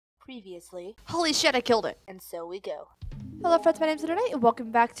Previously, Holy shit, I killed it. and so we go. Hello friends, my name's Lunernight and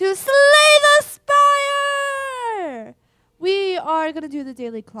welcome back to Slay the Spire! We are going to do the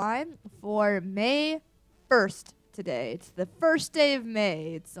daily climb for May 1st today. It's the first day of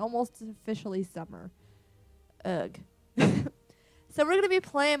May. It's almost officially summer. Ugh. So we're going to be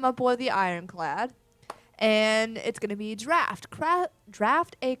playing my boy the Ironclad. And it's going to be draft.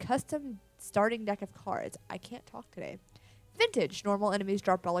 Draft a custom starting deck of cards. I can't talk today. Vintage. Normal enemies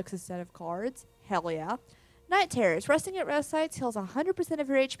drop relics instead of cards. Hell yeah. Night Terrors. Resting at rest sites heals 100% of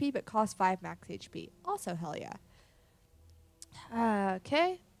your HP but costs 5 max HP. Also hell yeah.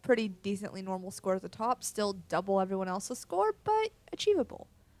 Okay. Pretty decently normal score at the top. Still double everyone else's score, but achievable.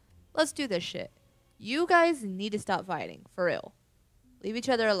 Let's do this shit. You guys need to stop fighting. For real. Leave each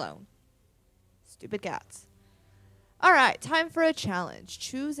other alone. Stupid cats. Alright, time for a challenge.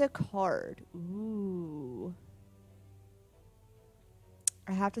 Choose a card. Ooh.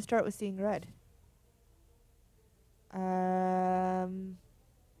 I have to start with seeing red.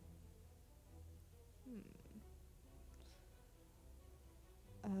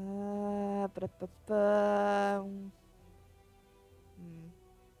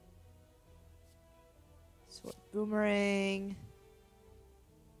 Sword boomerang.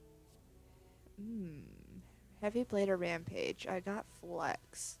 Heavy blade or rampage. I got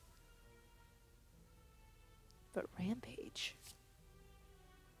flex. But rampage.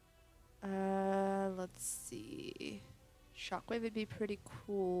 Let's see. Shockwave would be pretty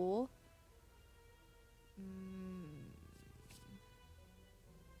cool.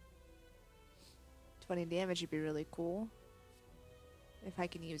 20 damage would be really cool. If I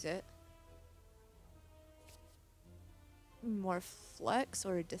can use it. More flex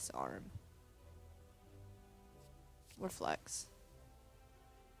or disarm? More flex.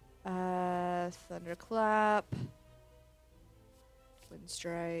 Thunderclap. Wind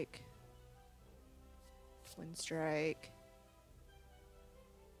strike. Wind strike.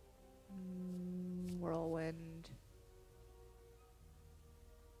 Whirlwind.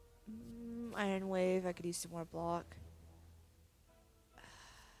 Iron wave. I could use some more block.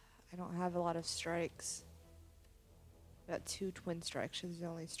 I don't have a lot of strikes. Got 2 twin strikes. Those are the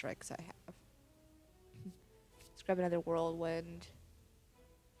only strikes I have. Let's grab another whirlwind.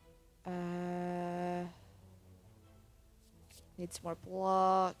 Need some more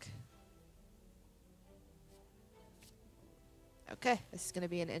block. Okay, this is gonna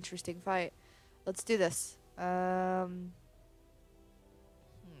be an interesting fight. Let's do this. 1,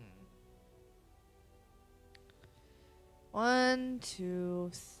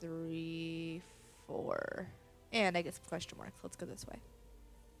 2, 3, 4. And I get some question marks. Let's go this way.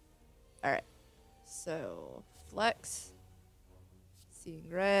 Alright. So, flex. Seeing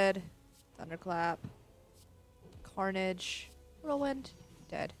red. Thunderclap. Carnage. Whirlwind.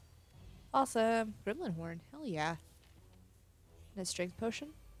 Dead. Awesome. Gremlin horn. Hell yeah. And a strength potion.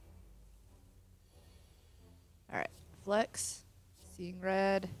 Alright. Flex. Seeing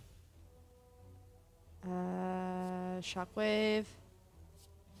red. Shockwave.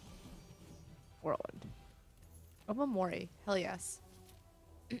 Whirlwind. Omamori. Hell yes.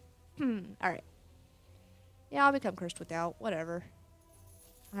 Alright. Yeah, I'll become cursed without. Whatever.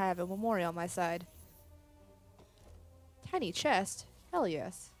 I have a Omamori on my side. Tiny chest. Hell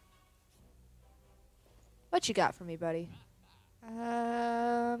yes. What you got for me, buddy?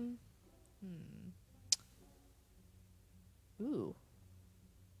 Ooh.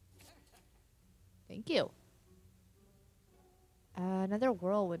 Thank you. Another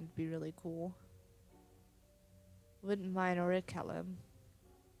whirlwind would be really cool. Wouldn't mind Auricellum.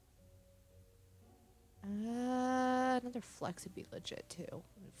 Another flex would be legit too.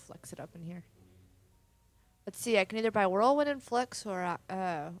 Let me flex it up in here. Let's see, I can either buy whirlwind and flex or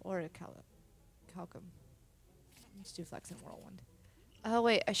Auricellum. Let's do flex and whirlwind. Oh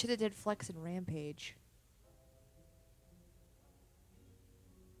wait, I should have did flex and rampage.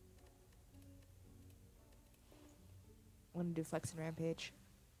 I want to do flex and rampage.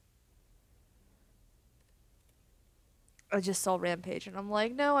 I just saw rampage and I'm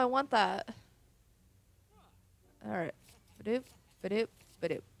like, no, I want that. Alright. Badoop, badoop,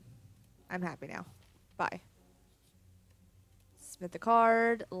 badoop. I'm happy now. Bye. Submit the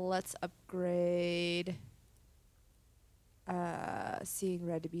card. Let's upgrade. Seeing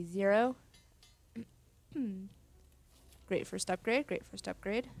red to be 0. Great first upgrade. Great first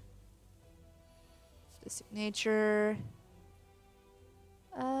upgrade. The signature.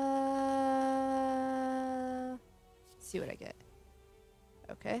 See what I get.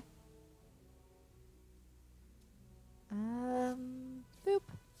 Okay. Boop.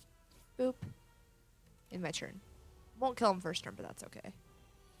 Boop. In my turn. Won't kill him first turn, but that's okay.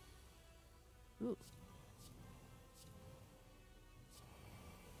 Ooh.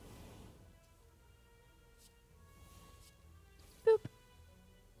 Boop.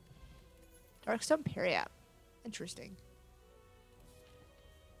 Darkstone Periap. Interesting.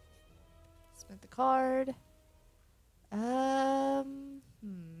 Spent the card.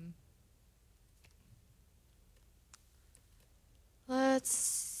 Let's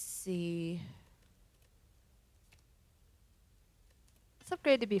see. Let's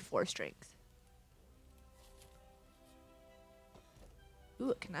upgrade to be 4 strength.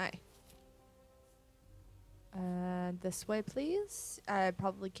 Ooh, can I? This way, please. I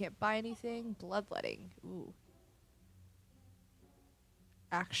probably can't buy anything. Bloodletting. Ooh.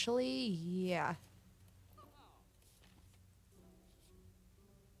 Actually, yeah.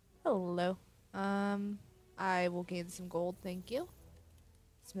 Hello. I will gain some gold, thank you.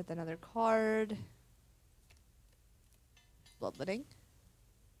 Smith another card. Bloodletting.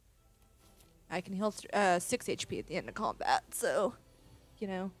 I can heal 6 HP at the end of combat, so, you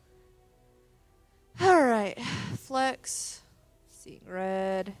know. Alright. Flex. Seeing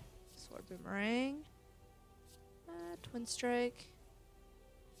red. Sword boomerang. Twin strike.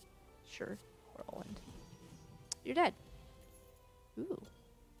 Sure. Whirlwind. You're dead. Ooh.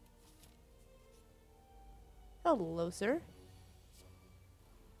 Hello, sir.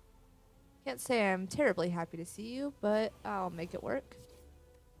 Can't say I'm terribly happy to see you, but I'll make it work.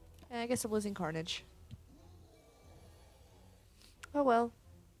 I guess I'm losing Carnage. Oh well.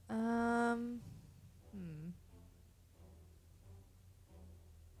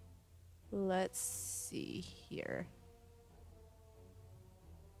 Let's see here.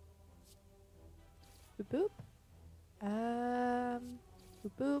 Boop boop.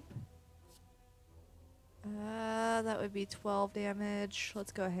 Boop boop. That would be 12 damage.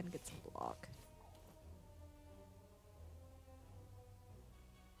 Let's go ahead and get some block.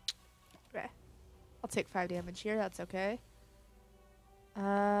 Okay. I'll take 5 damage here, that's okay.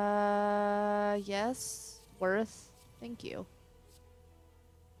 Yes. Worth. Thank you.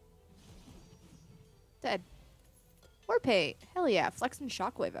 Dead. War paint. Hell yeah. Flex and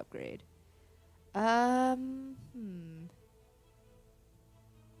shockwave upgrade. No,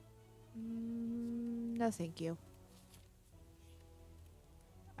 thank you.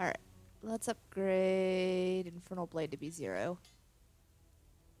 Alright. Let's upgrade Infernal Blade to be 0.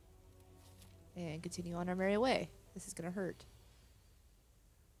 And continue on our merry way. This is gonna hurt.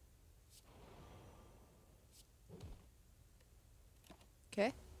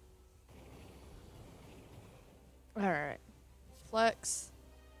 Okay. Alright. Flex.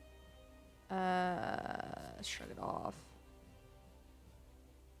 Shrug it off.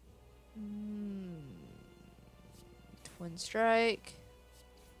 Twin strike.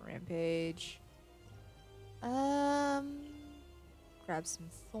 Rampage. Grab some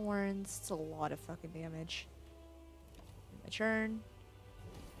thorns. It's a lot of fucking damage. My turn.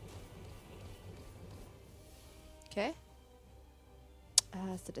 Okay.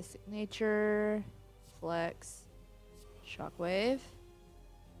 Sadistic nature. Flex. Shockwave.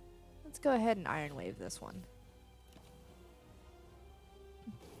 Let's go ahead and Iron Wave this one.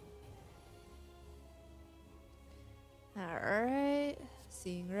 Alright.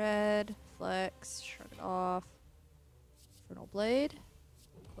 Seeing red. Flex. Shrug it off. Infernal Blade.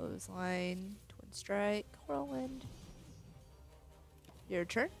 Clothesline. Twin strike. Whirlwind. Your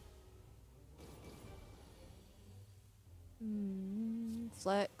turn.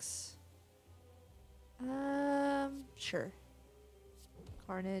 Flex. Sure.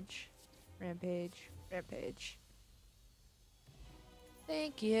 Carnage. Rampage. Rampage.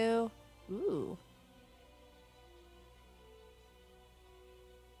 Thank you. Ooh.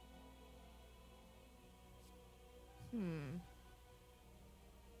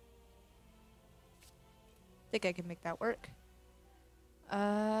 Think I can make that work.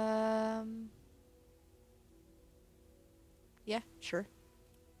 Yeah, sure.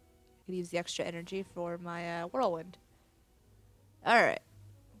 I could use the extra energy for my whirlwind. Alright.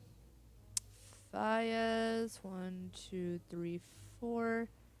 Fires. 1, 2, 3, 4.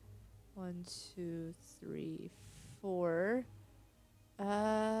 1, 2, 3, 4. I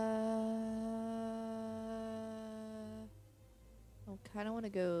kind of want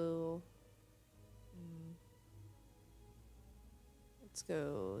to go. Let's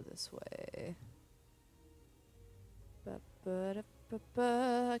go this way. I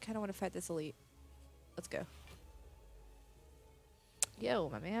kind of want to fight this elite. Let's go. Yo,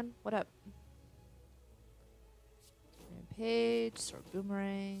 my man. What up? Rampage, sword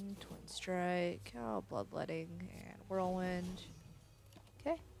boomerang, twin strike, bloodletting, and whirlwind.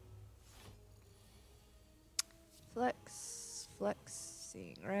 Okay. Flex, flex,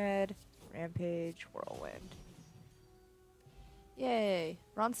 seeing red, Rampage, Whirlwind. Yay.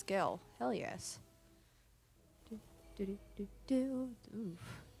 We're on scale. Hell yes. Oof.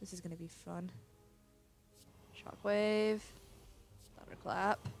 This is gonna be fun. Shockwave.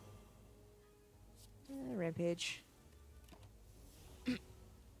 Thunderclap. Rampage.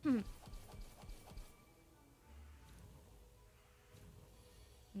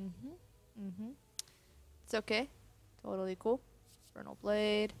 It's okay. Totally cool. Vernal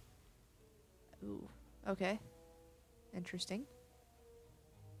Blade. Ooh. Okay. Interesting.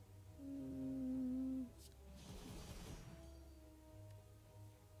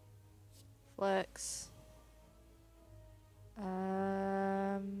 Flex.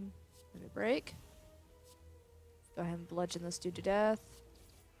 Let me break. Go ahead and bludgeon this dude to death.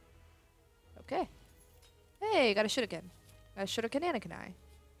 Okay. Hey, got a shuriken. Got a shuriken and a kunai.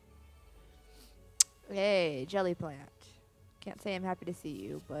 Hey, jelly plant. Can't say I'm happy to see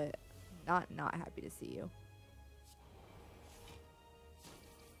you, but not happy to see you.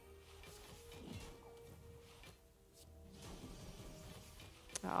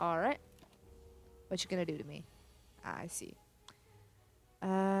 Alright. What you gonna do to me? Ah, I see.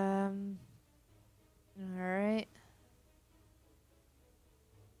 Alright.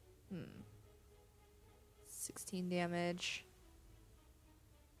 16 damage.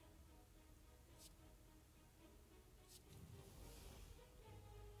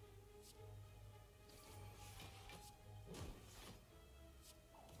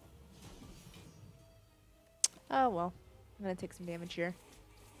 Oh well. I'm gonna take some damage here.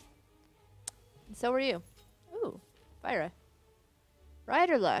 And so are you. Ooh, Spire. Right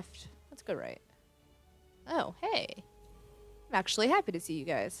or left? Let's go right. Oh, hey. I'm actually happy to see you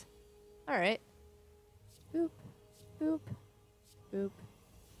guys. Alright. Boop. Boop. Boop.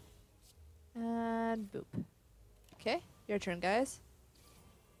 And boop. Okay, your turn, guys.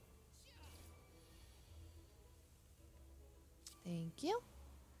 Thank you.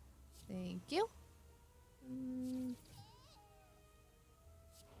 Thank you.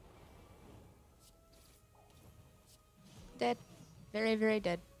 Dead. Very, very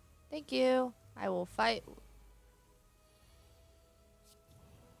dead. Thank you. I will fight.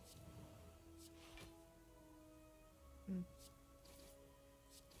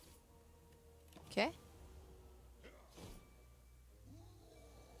 Okay.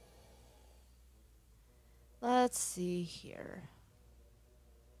 Let's see here.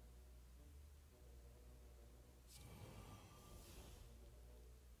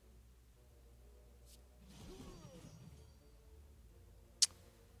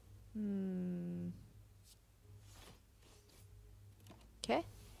 Okay.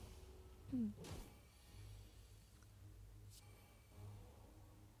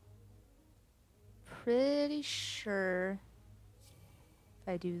 Pretty sure if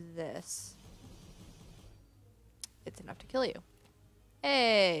I do this, it's enough to kill you.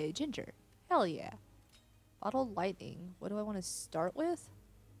 Hey, Ginger. Hell yeah. Bottled lightning. What do I want to start with?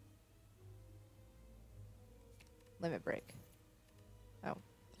 Limit break. Oh,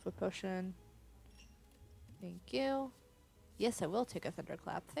 flip potion. Thank you. Yes, I will take a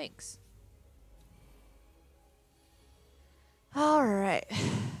thunderclap. Thanks. Alright.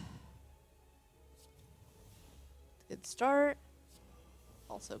 Good start.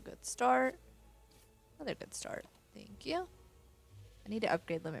 Also good start. Another good start. Thank you. I need to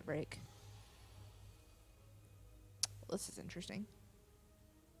upgrade limit break. Well, this is interesting.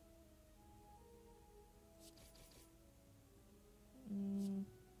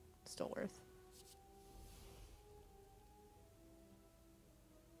 Still worth.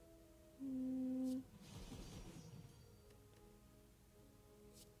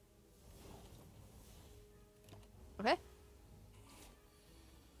 Okay.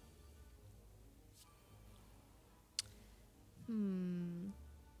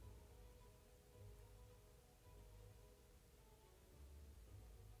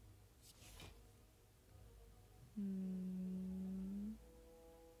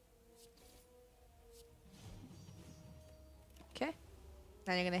 Okay.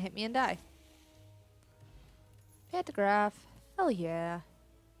 Now you're gonna hit me and die. Pantograph. Hell yeah.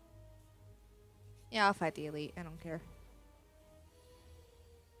 Yeah, I'll fight the elite. I don't care.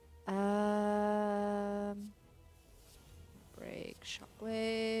 Break.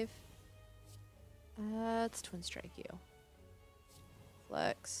 Shockwave. Let's twin strike you.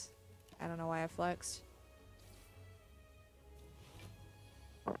 Flex. I don't know why I flexed.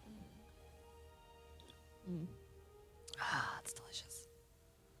 Ah, it's delicious.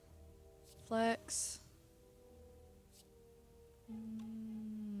 Flex.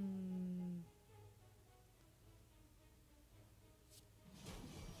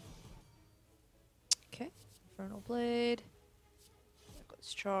 Infernal Blade. There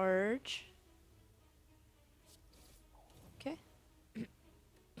goes charge. Okay.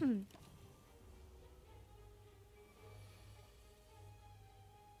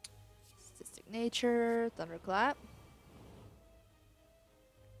 Statistic Nature, Thunderclap.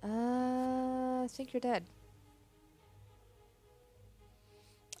 I think you're dead.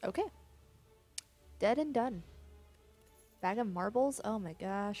 Okay. Dead and done. Bag of marbles? Oh my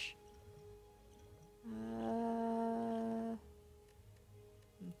gosh.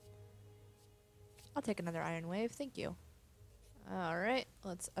 I'll take another Iron Wave, thank you. Alright,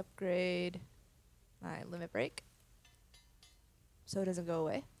 let's upgrade my limit break so it doesn't go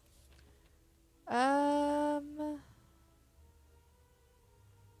away.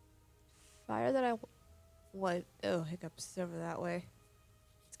 Fire that what? Oh, hiccups over that way.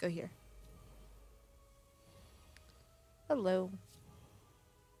 Let's go here. Hello.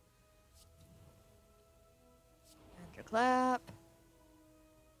 Thunderclap.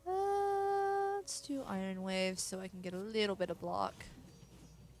 Let's do Iron Waves so I can get a little bit of block.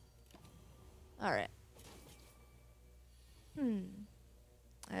 Alright.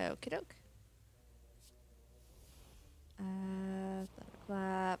 Okie doke.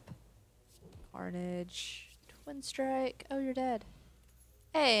 Thunderclap. Carnage. Twin Strike. Oh, you're dead.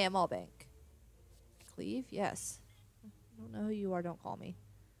 Hey, I'm all bank. Cleave? Yes. I don't know who you are, don't call me.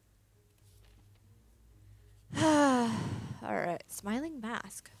 Alright, Smiling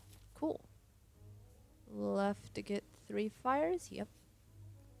Mask. Cool. Left to get 3 fires? Yep.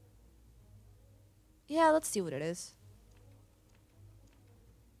 Yeah, let's see what it is.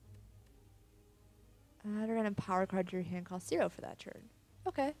 Add a random power card to your hand, cost 0 for that turn.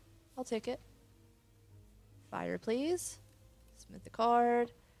 Okay, I'll take it. Fire, please. Smith the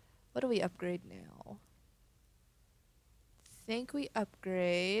card. What do we upgrade now? Think we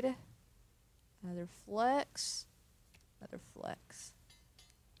upgrade another flex. Another flex.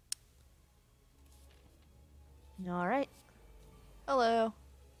 Alright. Hello.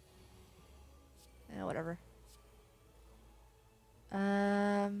 Yeah, whatever.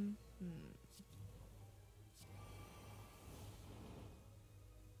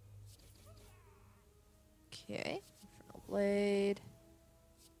 Okay. Infernal Blade.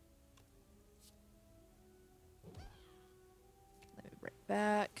 Let me bring it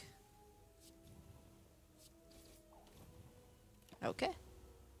back. Okay.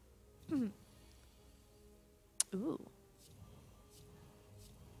 Ooh.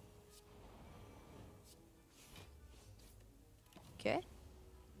 Okay.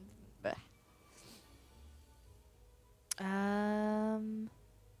 Bah.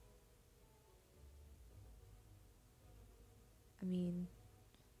 I mean,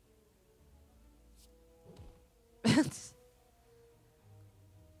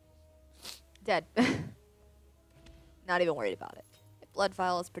 dead. Not even worried about it. Blood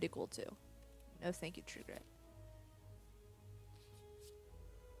Vial is pretty cool too. No thank you, True Grit.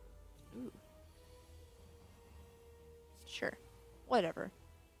 Ooh. Sure. Whatever.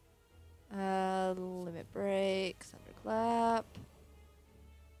 Limit Break, Thunderclap.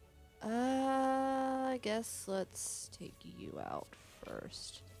 I guess let's take you out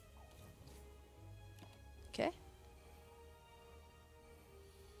first. Okay.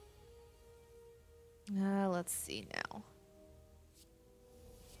 Let's see now.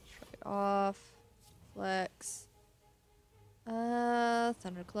 Shrug it off. Flex.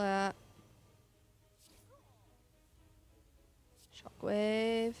 Thunderclap.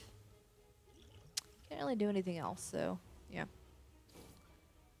 Shockwave. Can't really do anything else, so yeah.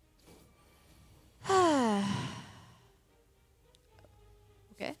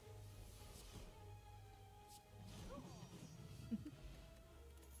 Okay.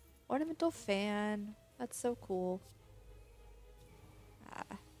 Ornamental fan. That's so cool.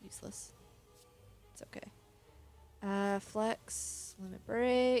 Ah, useless. It's okay. Flex. Limit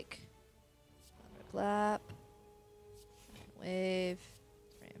Break. Thunderclap. Wave.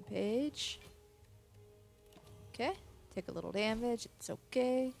 Rampage. Okay. Take a little damage. It's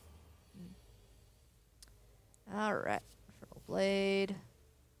okay. Alright. Infernal Blade.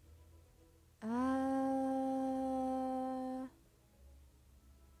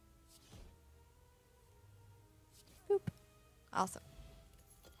 Boop. Awesome.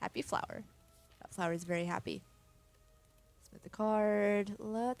 Happy flower. That flower is very happy. Smith the card.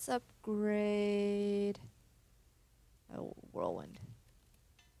 Let's upgrade. Oh, Whirlwind.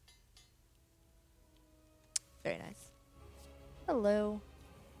 Very nice. Hello.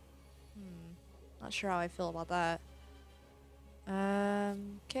 Not sure how I feel about that.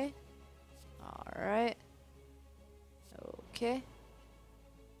 Okay. Alright. Okay.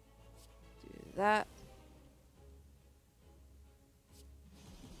 Do that.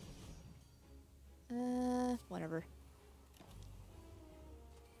 whatever.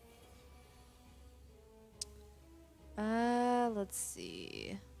 Let's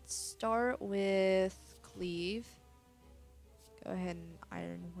see. Start with Cleave. Go ahead and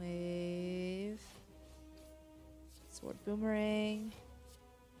Iron Wave. Sword Boomerang.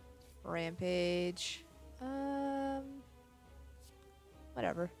 Rampage.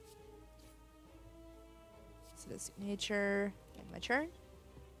 Whatever. Sadistic Nature. End my turn.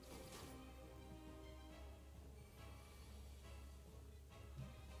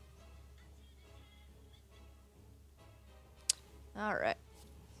 Alright.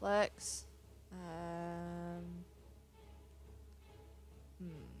 Flex.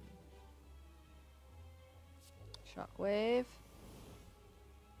 Shockwave.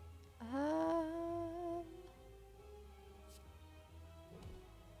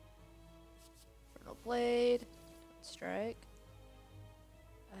 Infernal Blade. Strike.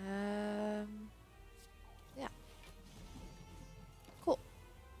 Yeah. Cool.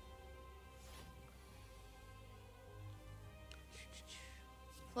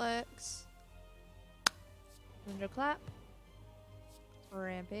 Flex. Thunderclap.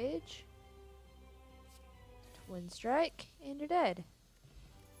 Rampage. Twin Strike. And you're dead.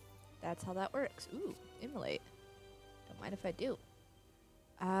 That's how that works. Ooh, Immolate. Don't mind if I do.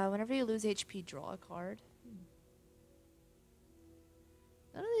 Whenever you lose HP, draw a card.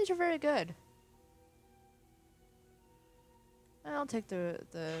 None of these are very good. I'll take the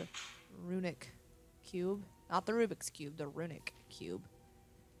runic cube. Not the Rubik's Cube, the runic cube.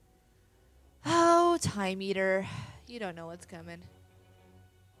 Oh, Time Eater. You don't know what's coming.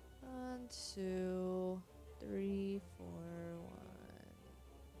 1, 2, 3, 4, 1.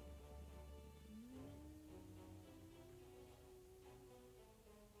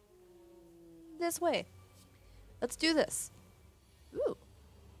 This way. Let's do this. Ooh.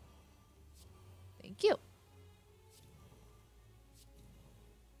 Thank you.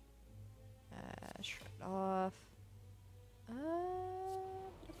 Shred off.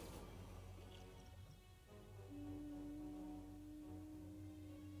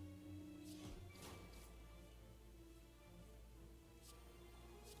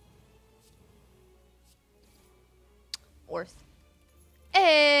 Orth.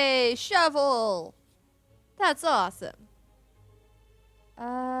 Hey, shovel! That's awesome.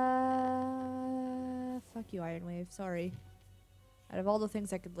 Fuck you, Iron Wave. Sorry. Out of all the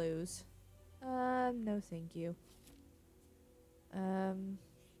things I could lose. No thank you.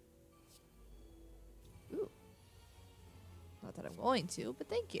 Ooh. Not that I'm going to, but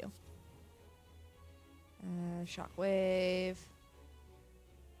thank you. Shockwave.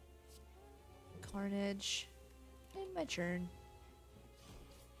 Carnage. And my turn.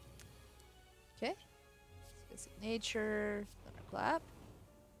 Okay. Sadistic Nature. Thunderclap.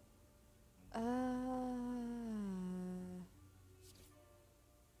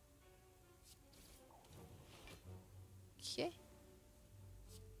 Okay.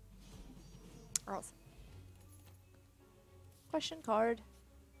 Awesome. Question card.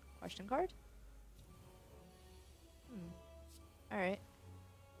 Question card? Alright.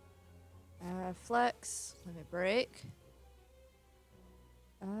 Flex. Limit break.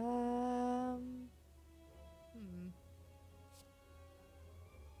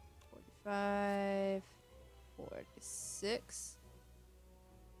 45. 46.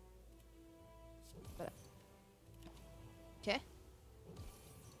 Okay.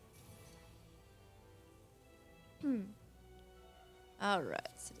 Alright.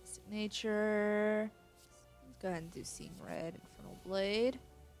 Sadistic Nature. Let's go ahead and do Seeing Red. Infernal Blade.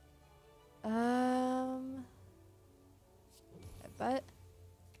 But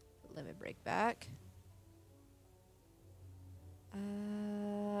limit break back.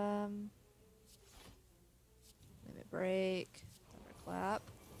 Limit break. Thunderclap.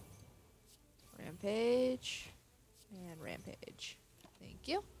 Rampage. And Rampage. Thank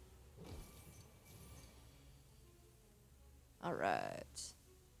you. Alright.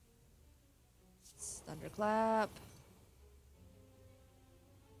 Thunderclap.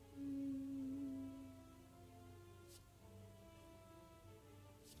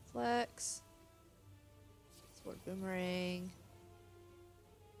 Flex. Sword Boomerang.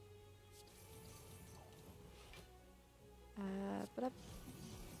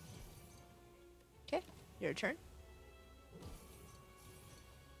 Okay, your turn.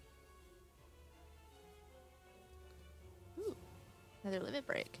 Ooh, another limit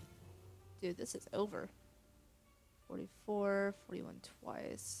break. Dude, this is over. 44, 41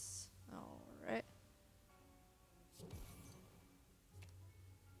 twice. Alright.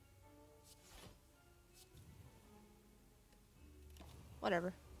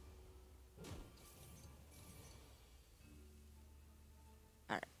 Whatever.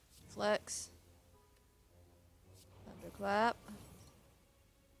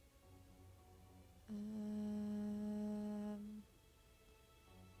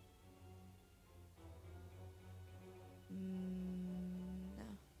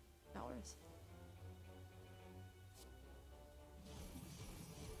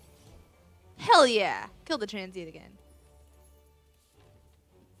 Hell yeah! Kill the transient again.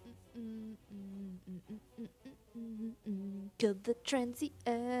 Kill the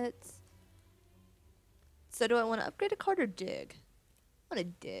transients. So do I want to upgrade a card or dig? I want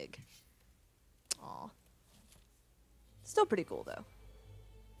to dig. Aw. Still pretty cool though.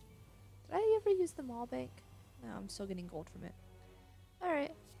 Did I ever use the mall bank? No, I'm still getting gold from it.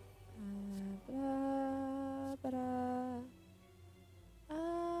 Alright.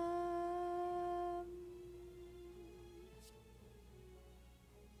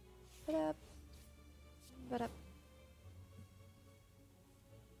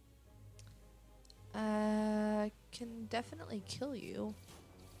 Can definitely kill you.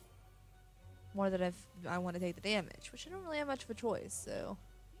 More than I want to take the damage, which I don't really have much of a choice, so.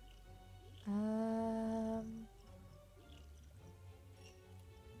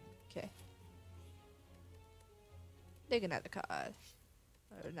 Okay. Dig another card.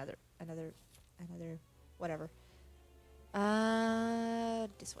 Or another, whatever.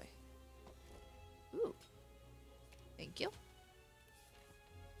 This way. Ooh. Thank you.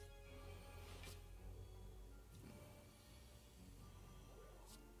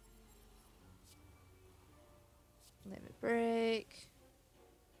 Limit break.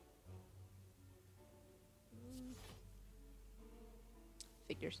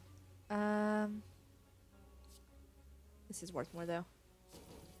 Figures. This is worth more though.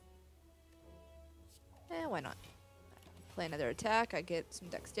 Why not? Play another attack. I get some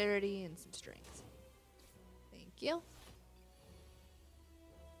dexterity and some strength. Thank you.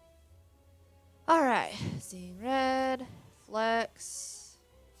 Alright. Seeing red. Flex.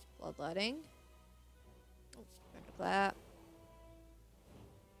 Bloodletting. Oh, thunderclap.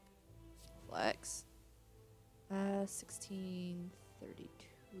 Flex. 16,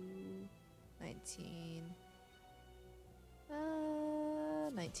 32, 19.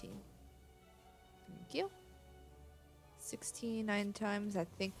 19. Thank you. 16 9 times, I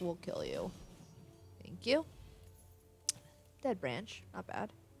think will kill you. Thank you. Dead branch, not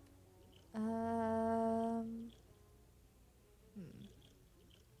bad.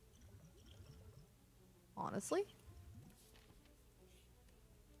 Honestly,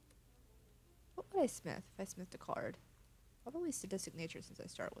 what would I smith if I smithed a card? Probably Sadistic Nature since I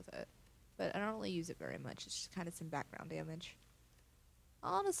start with it. But I don't really use it very much. It's just kind of some background damage.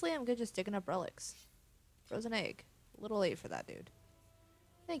 Honestly, I'm good just digging up relics. Frozen egg. A little late for that, dude.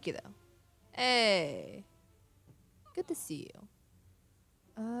 Thank you, though. Hey. Good to see you.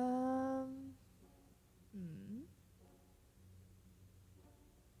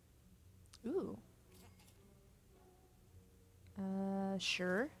 Ooh.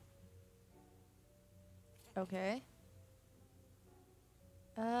 Sure. Okay.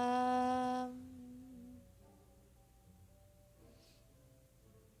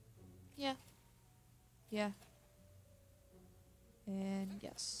 Yeah. Yeah. And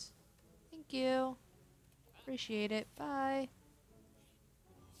yes. Thank you. Appreciate it. Bye.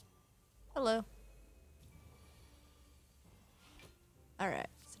 Hello. Alright.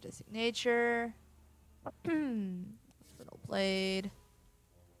 Sadistic Nature. Fertile Blade.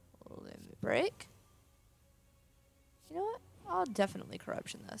 Limit Break. You know what? I'll definitely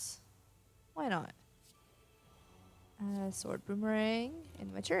Corruption this. Why not? Sword Boomerang.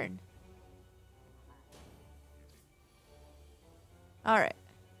 And my turn. Alright.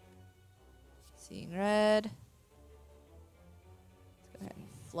 Seeing red. Let's go ahead and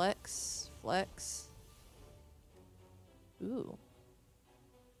flex. Flex. Ooh.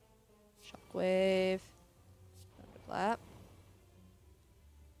 Shockwave. Thunderclap.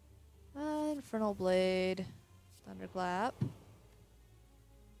 Infernal Blade. Thunderclap.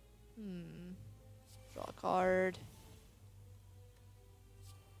 Draw a card.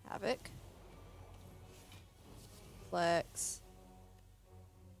 Havoc. Flex.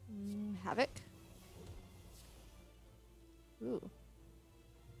 Havoc. Ooh.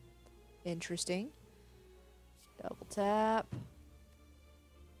 Interesting. Double tap.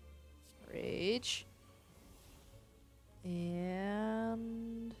 Rage.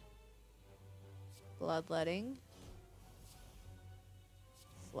 And Bloodletting.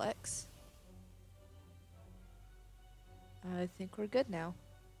 Flex. I think we're good now.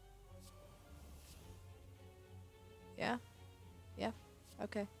 Yeah? Yeah?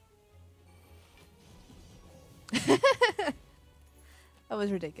 Okay. That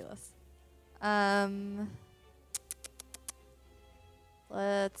was ridiculous.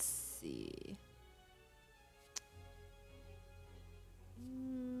 Let's see.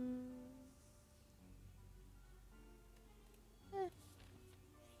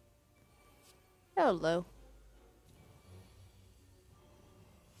 Hello.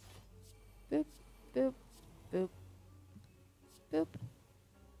 Boop, boop, boop, boop.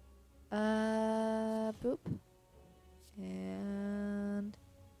 Boop. And...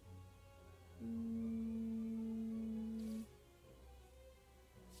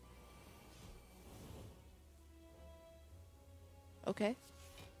 okay.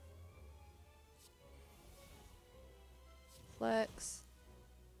 Flex.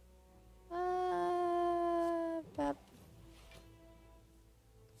 Bap.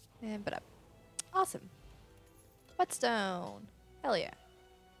 And but up. Awesome. Whetstone. Hell yeah.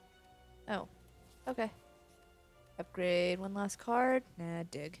 Oh. Okay. Upgrade one last card. Nah,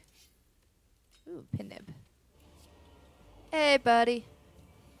 dig. Ooh, pin nib. Hey, buddy.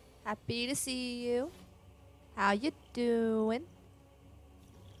 Happy to see you. How you doing?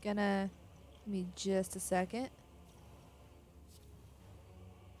 Gonna... give me just a second.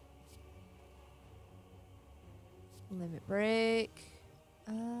 Limit break.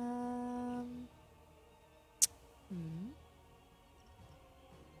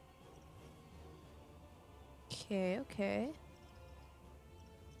 Okay, okay.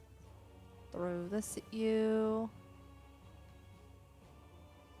 Throw this at you.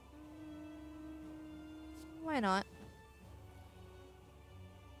 Why not?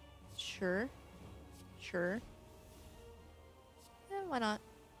 Sure. Sure. Why not?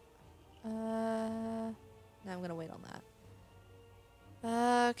 No, I'm gonna wait on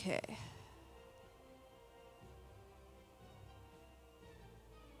that. Okay.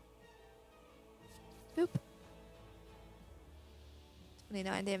 Boop.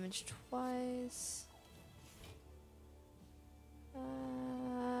 29 damage twice.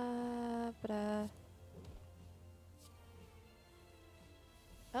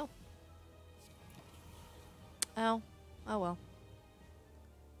 Oh. Oh. Oh well.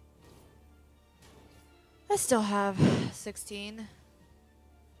 I still have 16.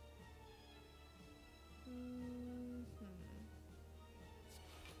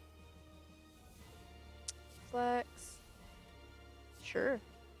 Flex. Sure.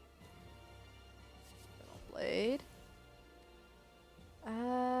 Blade.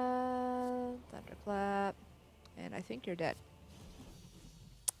 Thunderclap. And I think you're dead.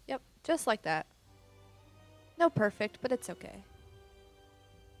 Yep, just like that. No perfect, but it's okay.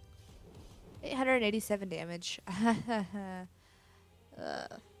 887 damage. I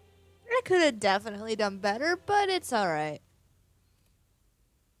could have definitely done better, but it's alright.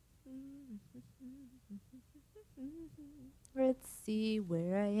 Let's see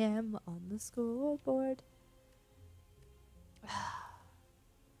where I am on the scoreboard.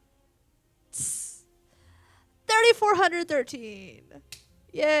 3,413.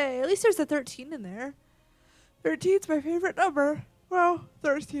 Yay, at least there's a 13 in there. 13's my favorite number. Well,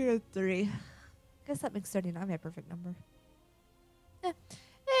 13 and 3. Guess that makes 39 my perfect number.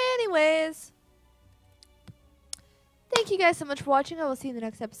 Anyways. Thank you guys so much for watching. I will see you in the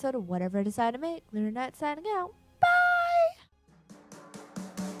next episode of whatever I decide to make. Lunernight signing out.